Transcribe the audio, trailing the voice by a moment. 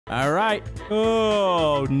All right.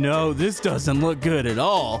 Oh, no, this doesn't look good at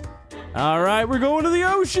all. All right, we're going to the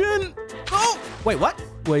ocean. Oh, wait, what?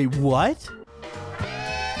 Wait, what?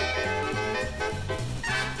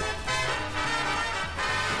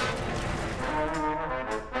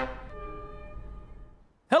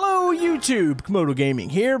 Hello, YouTube. Camodo Gaming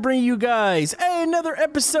here, bringing you guys another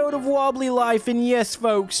episode of Wobbly Life. And yes,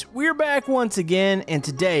 folks, we're back once again, and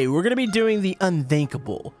today we're going to be doing the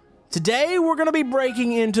unthinkable. Today, we're going to be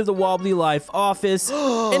breaking into the Wobbly Life office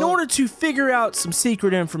in order to figure out some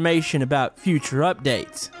secret information about future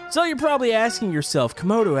updates. So you're probably asking yourself,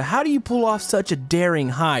 Camodo, how do you pull off such a daring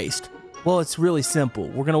heist? Well, it's really simple.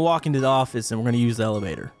 We're going to walk into the office and we're going to use the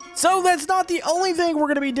elevator. So that's not the only thing we're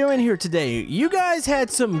going to be doing here today. You guys had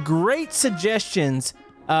some great suggestions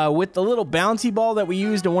with the little bouncy ball that we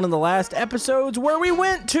used in one of the last episodes where we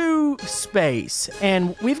went to space.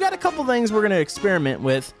 And we've got a couple things we're going to experiment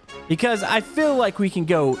with because I feel like we can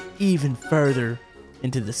go even further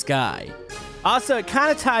into the sky. Also, it kind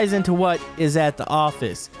of ties into what is at the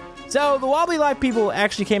office. So the Wobbly Life people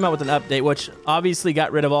actually came out with an update, which obviously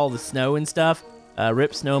got rid of all the snow and stuff.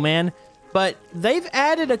 Rip Snowman. But they've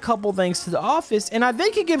added a couple things to the office, and I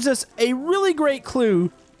think it gives us a really great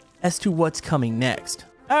clue as to what's coming next.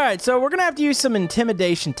 All right, so we're going to have to use some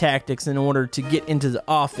intimidation tactics in order to get into the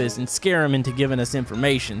office and scare them into giving us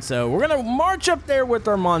information. So we're going to march up there with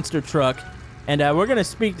our monster truck, and we're going to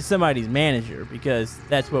speak to somebody's manager because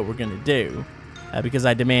that's what we're going to do because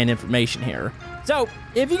I demand information here. So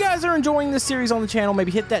if you guys are enjoying this series on the channel,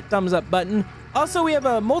 maybe hit that thumbs up button. Also, we have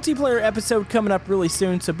a multiplayer episode coming up really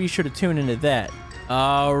soon, so be sure to tune into that.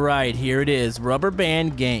 All right, here it is, Rubber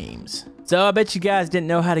Band Games. So I bet you guys didn't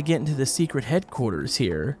know how to get into the secret headquarters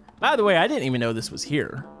here. By the way, I didn't even know this was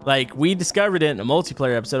here. Like, we discovered it in a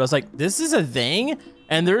multiplayer episode. I was like, this is a thing?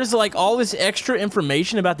 And there's like all this extra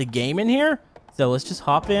information about the game in here? So let's just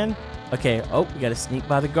hop in. Okay, oh, we gotta sneak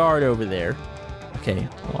by the guard over there. Okay,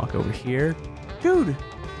 walk over here. Dude,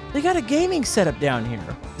 they got a gaming setup down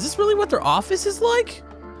here. Is this really what their office is like?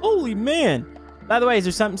 Holy man. By the way, is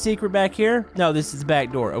there something secret back here? No, this is the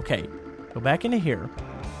back door. Okay, go back into here.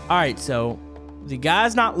 All right, so the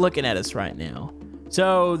guy's not looking at us right now.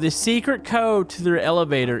 So the secret code to their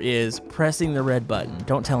elevator is pressing the red button.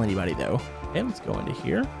 Don't tell anybody though. Okay, let's go into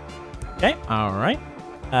here. Okay, all right.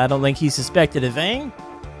 I don't think he suspected a thing.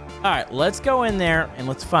 All right, let's go in there and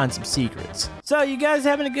let's find some secrets. So you guys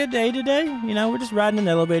having a good day today? You know, we're just riding an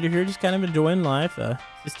elevator here, just kind of enjoying life.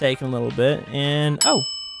 Just taking a little bit and, oh,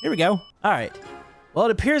 here we go. All right. Well,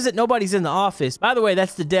 it appears that nobody's in the office. By the way,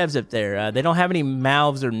 that's the devs up there. They don't have any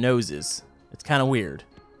mouths or noses. It's kind of weird.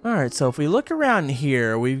 All right, so if we look around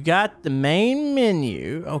here, we've got the main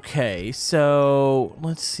menu. Okay, so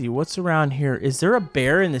let's see what's around here. Is there a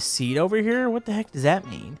bear in the seat over here? What the heck does that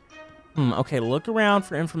mean? Okay, look around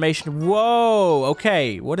for information. Whoa,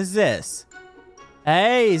 okay, what is this?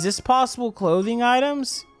 Hey, is this possible clothing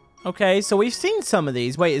items? Okay, so we've seen some of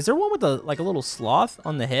these. Wait, is there one with a little sloth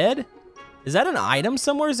on the head? Is that an item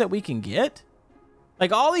somewhere that we can get?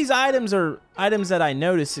 Like, all these items are items that I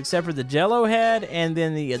noticed, except for the jello head and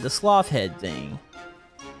then the sloth head thing.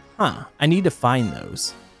 Huh, I need to find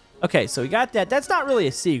those. Okay, so we got that. That's not really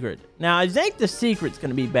a secret. Now, I think the secret's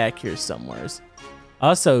gonna be back here somewhere.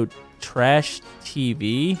 Also, trash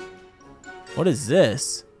TV. What is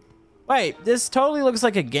this? Wait, this totally looks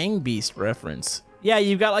like a Gang Beast reference. Yeah,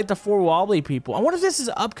 you've got like the 4 wobbly people. I wonder if this is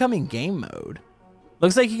an upcoming game mode.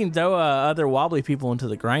 Looks like you can throw other wobbly people into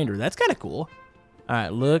the grinder. That's kind of cool. All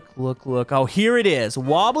right, look. Oh, here it is.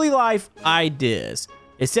 Wobbly Life Ideas.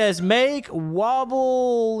 It says make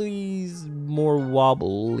wobblies more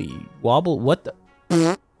wobbly. Wobble, what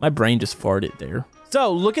the? My brain just farted there.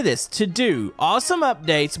 So look at this. To do awesome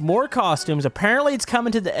updates, more costumes. Apparently it's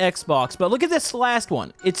coming to the Xbox, but look at this last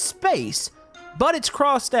one. It's space, but it's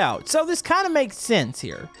crossed out. So this kind of makes sense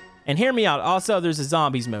here. And hear me out. Also, there's a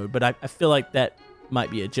zombies mode, but I feel like that might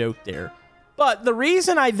be a joke there. But the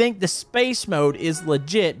reason I think the space mode is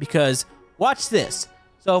legit because watch this.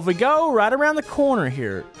 So if we go right around the corner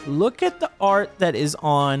here, look at the art that is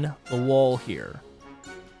on the wall here.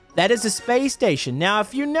 That is a space station. Now,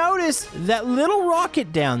 if you notice that little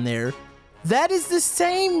rocket down there, that is the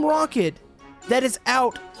same rocket that is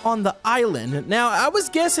out on the island. Now, I was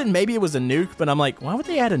guessing maybe it was a nuke, but I'm like, why would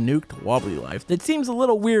they add a nuke to Wobbly Life? That seems a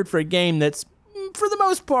little weird for a game that's, for the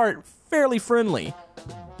most part, fairly friendly.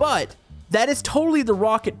 But that is totally the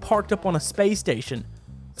rocket parked up on a space station.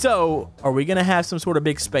 So, are we gonna have some sort of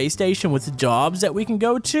big space station with jobs that we can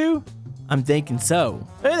go to? I'm thinking so.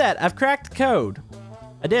 Look at that, I've cracked the code.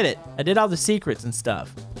 I did it. I did all the secrets and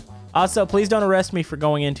stuff. Also, please don't arrest me for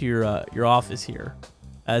going into your office here.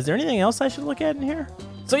 Is there anything else I should look at in here?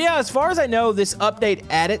 So yeah, as far as I know, this update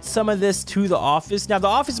added some of this to the office. Now, the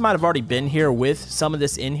office might have already been here with some of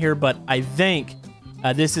this in here, but I think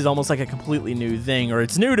this is almost like a completely new thing, or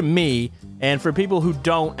it's new to me. And for people who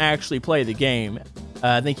don't actually play the game,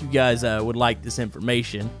 I think you guys would like this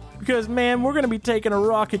information. Because, man, we're going to be taking a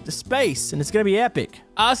rocket to space, and it's going to be epic.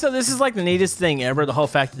 Also, this is like the neatest thing ever, the whole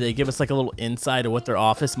fact that they give us like a little insight of what their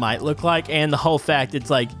office might look like, and the whole fact it's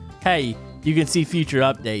like, hey, you can see future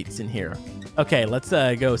updates in here. Okay, let's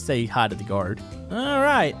go say hi to the guard. All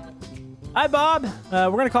right. Hi, Bob.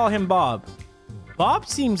 We're going to call him Bob. Bob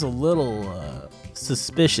seems a little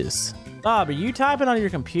suspicious. Bob, are you typing on your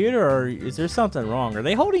computer, or is there something wrong? Are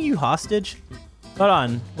they holding you hostage? Hold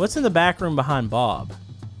on. What's in the back room behind Bob?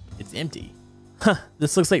 It's empty. Huh,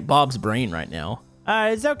 this looks like Bob's brain right now.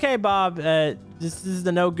 It's okay, Bob. This is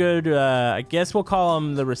the no good, I guess we'll call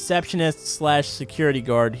him the receptionist slash security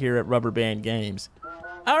guard here at Rubber Band Games.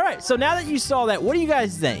 All right, so now that you saw that, what do you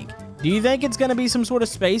guys think? Do you think it's gonna be some sort of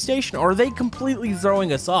space station, or are they completely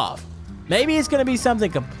throwing us off? Maybe it's gonna be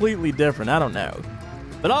something completely different, I don't know.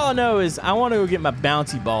 But all I know is I want to go get my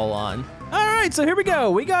bouncy ball on. All right, so here we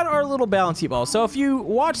go. We got our little bouncy ball. So if you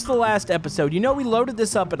watched the last episode, you know we loaded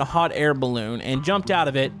this up in a hot air balloon and jumped out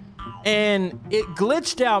of it, and it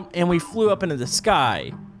glitched out and we flew up into the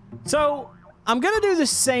sky. So I'm gonna do the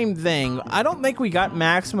same thing. I don't think we got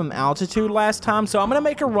maximum altitude last time, so I'm gonna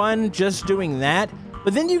make a run just doing that.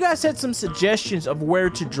 But then you guys had some suggestions of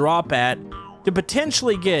where to drop at to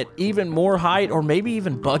potentially get even more height, or maybe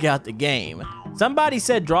even bug out the game. Somebody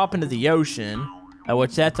said drop into the ocean,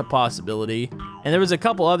 which that's a possibility. And there was a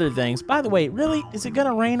couple other things. By the way, really, is it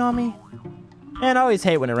gonna rain on me? Man, I always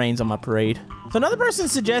hate when it rains on my parade. So another person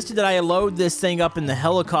suggested that I load this thing up in the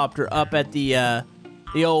helicopter up at the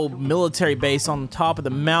old military base on top of the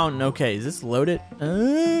mountain. Okay, is this loaded?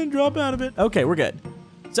 Drop out of it. Okay, we're good.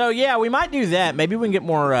 So yeah, we might do that. Maybe we can get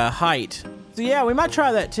more height. So yeah, we might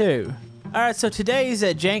try that too. All right, so today's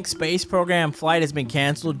Jank Space Program flight has been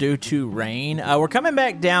canceled due to rain. We're coming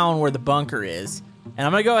back down where the bunker is, and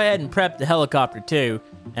I'm gonna go ahead and prep the helicopter too.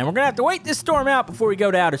 And we're gonna have to wait this storm out before we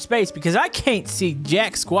go to outer space, because I can't see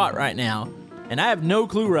jack squat right now, and I have no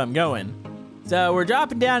clue where I'm going. So we're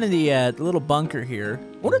dropping down in the little bunker here.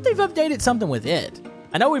 I wonder if they've updated something with it.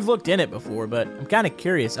 I know we've looked in it before, but I'm kind of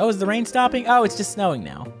curious. Oh, is the rain stopping? Oh, it's just snowing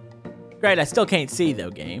now. Great, I still can't see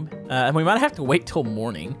though, game. And we might have to wait till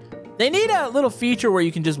morning. They need a little feature where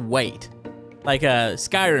you can just wait, like a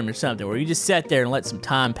Skyrim or something, where you just sit there and let some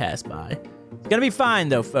time pass by. It's gonna be fine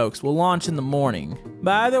though, folks. We'll launch in the morning.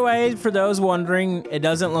 By the way, for those wondering, it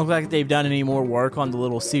doesn't look like they've done any more work on the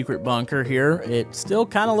little secret bunker here. It still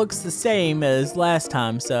kind of looks the same as last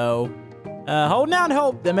time, so holding out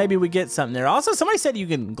hope that maybe we get something there. Also, somebody said you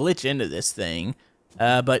can glitch into this thing,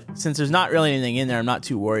 but since there's not really anything in there, I'm not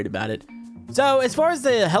too worried about it. So as far as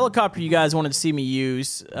the helicopter you guys wanted to see me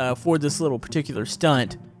use for this little particular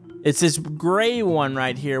stunt, it's this gray one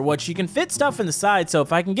right here, which you can fit stuff in the side. So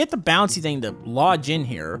if I can get the bouncy thing to lodge in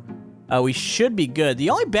here, we should be good. The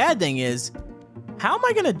only bad thing is, how am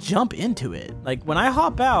I gonna jump into it? Like when I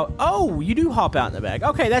hop out, oh, you do hop out in the back.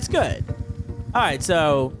 Okay, that's good. All right,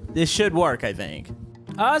 so this should work, I think.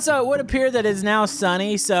 So it would appear that it's now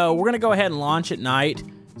sunny, so we're gonna go ahead and launch at night.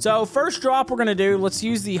 So first drop we're gonna do, let's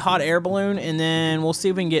use the hot air balloon, and then we'll see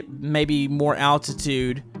if we can get maybe more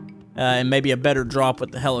altitude and maybe a better drop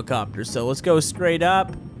with the helicopter. So let's go straight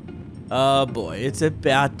up. Oh boy, it's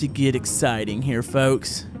about to get exciting here,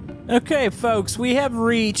 folks. Okay, folks, we have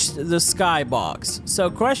reached the skybox. So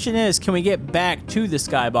question is, can we get back to the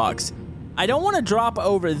skybox? I don't want to drop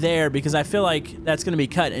over there because I feel like that's going to be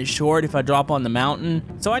cutting it short if I drop on the mountain.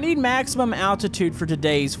 So I need maximum altitude for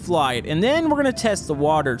today's flight. And then we're going to test the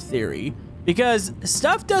water theory, because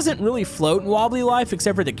stuff doesn't really float in Wobbly Life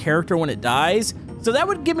except for the character when it dies. So that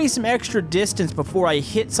would give me some extra distance before I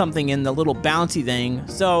hit something in the little bouncy thing.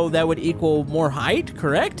 So that would equal more height,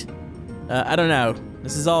 correct? I don't know.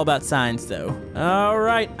 This is all about science though. All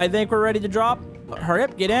right, I think we're ready to drop. Hurry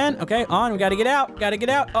up, get in. Okay, on, we gotta get out, gotta get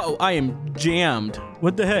out. Uh-oh, I am jammed.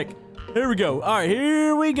 What the heck? Here we go. All right,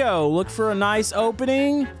 here we go. Look for a nice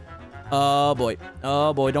opening. Oh boy,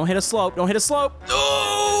 don't hit a slope, don't hit a slope.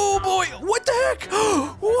 Oh boy, what the heck?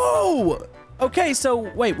 Whoa. Okay,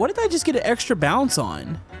 so wait, what did I just get an extra bounce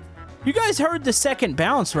on? You guys heard the second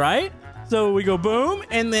bounce, right? So we go boom,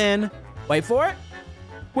 and then, wait for it.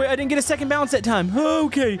 Wait, I didn't get a second bounce that time.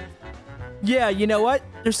 Okay. Yeah, you know what?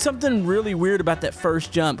 There's something really weird about that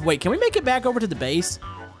first jump. Wait, can we make it back over to the base?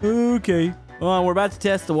 Okay. Well, we're about to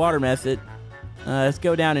test the water method. Let's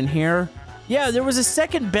go down in here. Yeah, there was a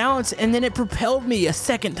second bounce, and then it propelled me a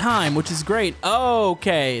second time, which is great.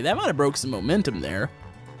 Okay, that might have broke some momentum there.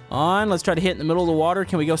 On, let's try to hit in the middle of the water.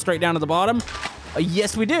 Can we go straight down to the bottom?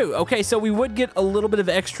 Yes, we do. Okay, so we would get a little bit of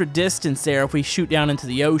extra distance there if we shoot down into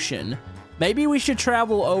the ocean. Maybe we should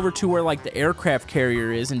travel over to where like the aircraft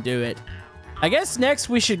carrier is and do it. I guess next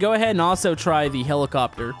we should go ahead and also try the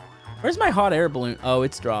helicopter. Where's my hot air balloon? Oh,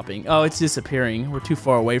 it's dropping. Oh, it's disappearing. We're too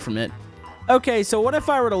far away from it. Okay, so what if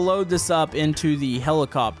I were to load this up into the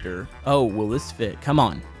helicopter? Oh, will this fit? Come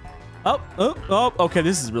on. Oh, okay,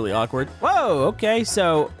 this is really awkward. Whoa, okay,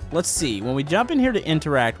 so let's see. When we jump in here to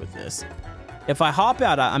interact with this, if I hop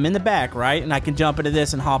out, I'm in the back, right? And I can jump into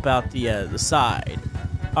this and hop out the side.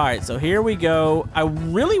 All right, so here we go. I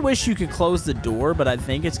really wish you could close the door, but I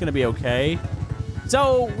think it's gonna be okay.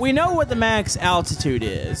 So we know what the max altitude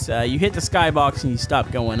is. You hit the skybox and you stop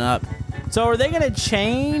going up. So are they gonna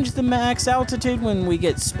change the max altitude when we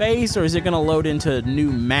get space, or is it gonna load into a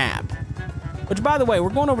new map? Which, by the way,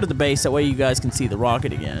 we're going over to the base, that way you guys can see the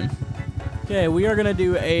rocket again. Okay, we are gonna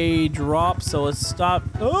do a drop, so let's stop.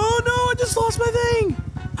 Oh no, I just lost my thing!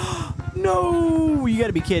 No, you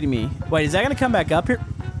gotta be kidding me. Wait, is that gonna come back up here?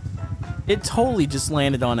 It totally just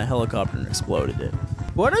landed on a helicopter and exploded it.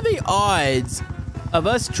 What are the odds of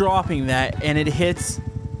us dropping that and it hits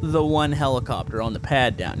the one helicopter on the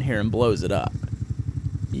pad down here and blows it up?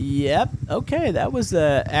 Yep, okay, that was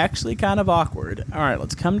actually kind of awkward. All right,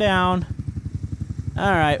 let's come down.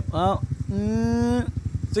 All right, well,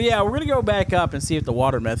 so yeah, we're gonna go back up and see if the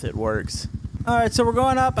water method works. All right, so we're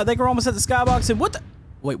going up. I think we're almost at the skybox, and what the?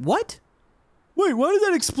 Wait, what? Wait, why did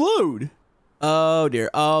that explode? Oh dear,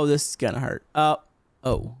 oh, this is gonna hurt.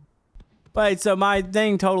 Oh. Wait, so my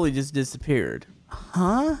thing totally just disappeared.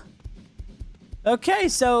 Huh? Okay,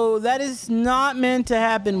 so that is not meant to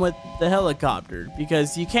happen with the helicopter,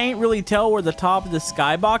 because you can't really tell where the top of the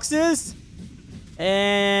skybox is.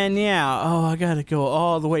 And yeah, oh, I gotta go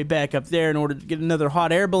all the way back up there in order to get another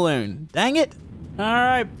hot air balloon. Dang it. All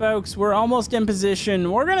right, folks, we're almost in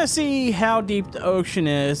position. We're gonna see how deep the ocean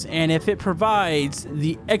is and if it provides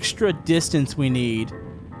the extra distance we need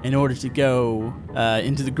in order to go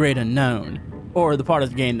into the great unknown, or the part of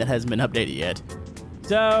the game that hasn't been updated yet.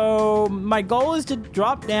 So my goal is to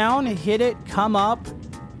drop down, hit it, come up,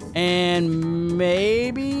 and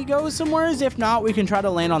maybe go somewhere. If not, we can try to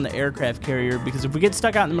land on the aircraft carrier, because if we get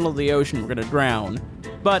stuck out in the middle of the ocean, we're gonna drown.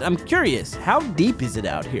 But I'm curious, how deep is it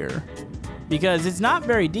out here? Because it's not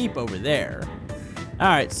very deep over there. All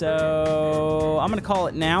right, so I'm gonna call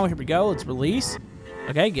it now. Here we go, let's release.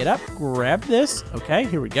 Okay, get up, grab this. Okay,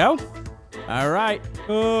 here we go. All right.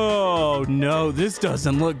 Oh no, this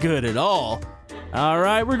doesn't look good at all. All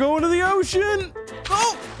right, we're going to the ocean.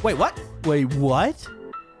 Oh, wait, what? Wait, what?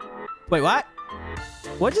 Wait, what?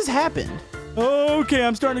 What just happened? Okay,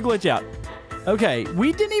 I'm starting to glitch out. Okay,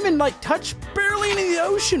 we didn't even like touch barely into the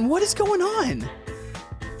ocean. What is going on?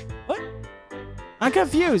 What? I'm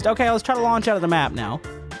confused. Okay, let's try to launch out of the map now.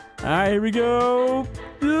 All right, here we go.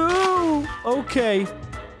 Ooh, okay.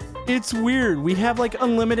 It's weird. We have like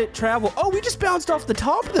unlimited travel. Oh, we just bounced off the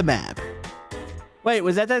top of the map. Wait,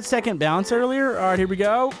 was that second bounce earlier? All right, here we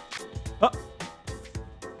go. Oh.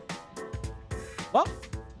 Well,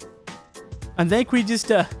 I think we just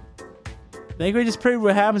proved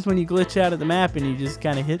what happens when you glitch out of the map and you just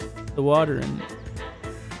kind of hit the water and...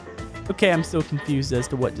 Okay, I'm still confused as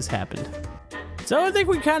to what just happened. So I think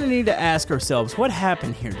we kind of need to ask ourselves, what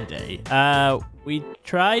happened here today? We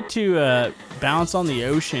tried to bounce on the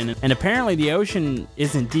ocean, and apparently the ocean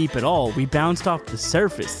isn't deep at all. We bounced off the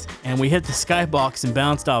surface, and we hit the skybox and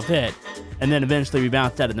bounced off it, and then eventually we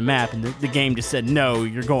bounced out of the map, and the game just said, no,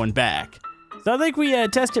 you're going back. So I think we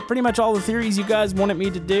tested pretty much all the theories you guys wanted me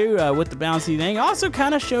to do with the bouncy thing. Also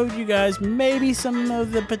kind of showed you guys maybe some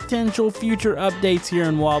of the potential future updates here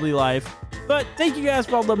in Wobbly Life. But thank you guys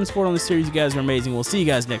for all the love and support on the series. You guys are amazing. We'll see you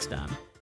guys next time.